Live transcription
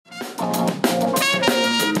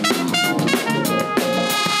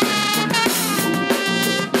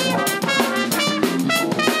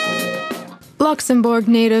Luxembourg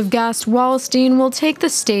native Gast Waltzing will take the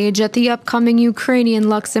stage at the upcoming Ukrainian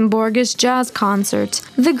Luxembourgish jazz concert.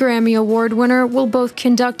 The Grammy Award winner will both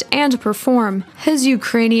conduct and perform. His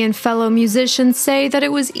Ukrainian fellow musicians say that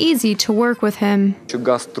it was easy to work with him.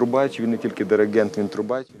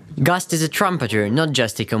 Gast is a trumpeter, not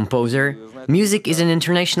just a composer. Music is an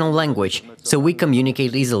international language, so we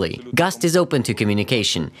communicate easily. Gast is open to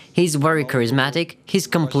communication. He's very charismatic, he's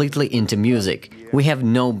completely into music. We have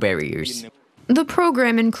no barriers. The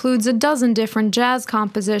program includes a dozen different jazz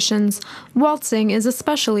compositions. Waltzing is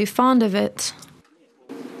especially fond of it.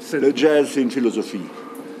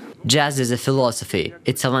 Jazz is a philosophy,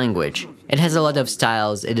 it's a language. It has a lot of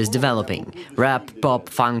styles, it is developing. Rap, pop,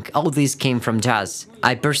 funk, all these came from jazz.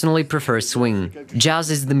 I personally prefer swing. Jazz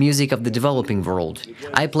is the music of the developing world.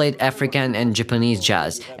 I played African and Japanese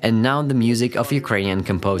jazz, and now the music of Ukrainian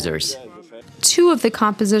composers. Two of the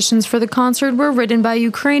compositions for the concert were written by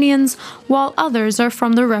Ukrainians, while others are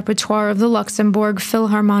from the repertoire of the Luxembourg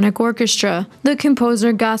Philharmonic Orchestra. The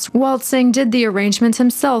composer Gast Waltzing did the arrangements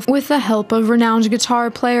himself with the help of renowned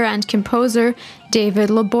guitar player and composer David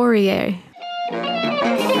Laborier.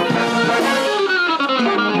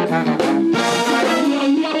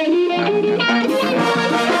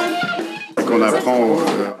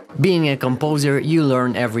 Being a composer, you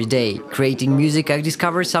learn every day. Creating music, I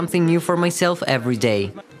discover something new for myself every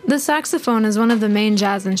day. The saxophone is one of the main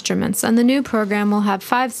jazz instruments, and the new program will have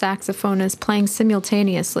 5 saxophonists playing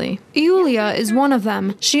simultaneously. Yulia is one of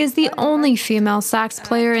them. She is the only female sax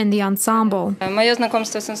player in the ensemble. I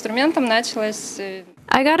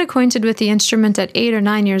got acquainted with the instrument at 8 or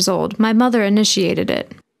 9 years old. My mother initiated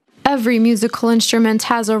it. Every musical instrument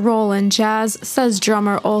has a role in jazz, says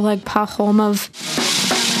drummer Oleg Pahomov.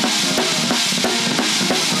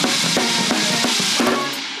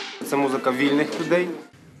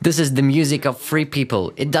 This is the music of free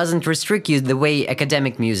people. It doesn't restrict you the way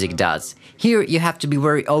academic music does. Here you have to be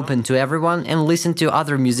very open to everyone and listen to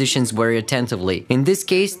other musicians very attentively. In this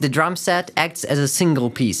case, the drum set acts as a single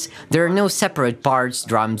piece. There are no separate parts,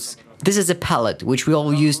 drums. This is a palette which we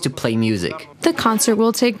all use to play music. The concert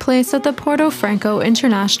will take place at the Porto Franco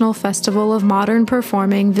International Festival of Modern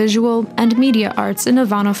Performing, Visual and Media Arts in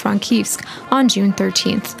Ivano-Frankivsk on June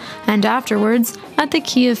 13th, and afterwards at the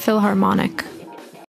Kiev Philharmonic.